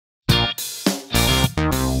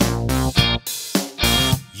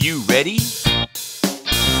You ready to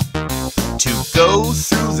go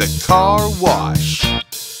through the car wash?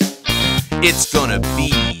 It's gonna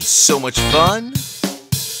be so much fun.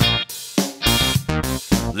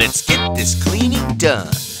 Let's get this cleaning done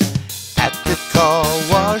at the car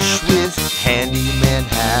wash with Handyman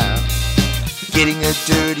Hal. Getting a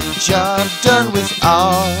dirty job done with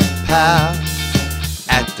our pal.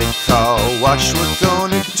 At the car wash we're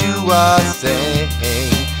gonna do our thing,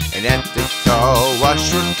 and at the car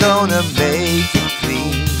wash we're gonna make it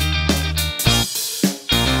clean.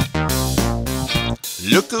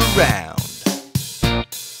 Look around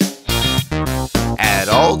at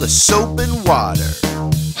all the soap and water,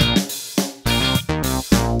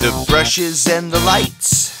 the brushes and the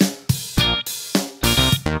lights.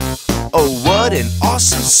 Oh, what an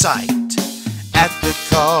awesome sight at the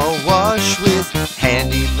car wash with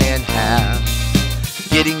Handyman Hal.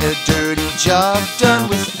 Getting a dirty job done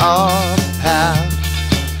with our pal.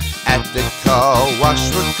 At the car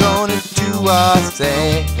wash we're gonna do our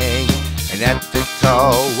thing, and at the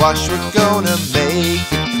car wash we're gonna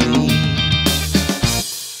make it clean.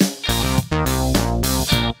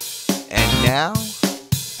 And now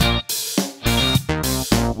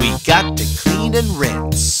we got to clean and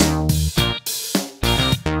rinse.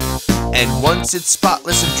 And once it's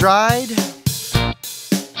spotless and dried,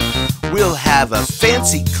 we'll have a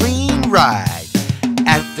fancy clean ride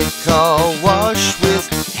at the car wash with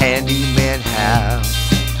Handyman Hal.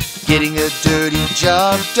 Getting a dirty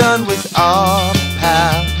job done with our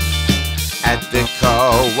pal. At the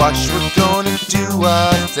car wash we're gonna do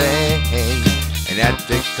our thing, and at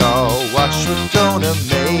the car wash we're gonna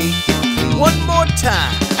make it clean. One more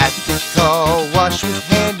time at the car wash with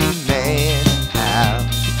Handyman Hal.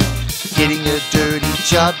 Getting a dirty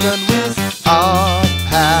job done with our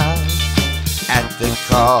pal. At the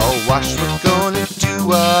car wash we're gonna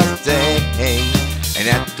do our thing, and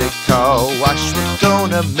at the car wash we're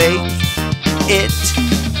gonna make it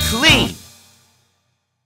clean.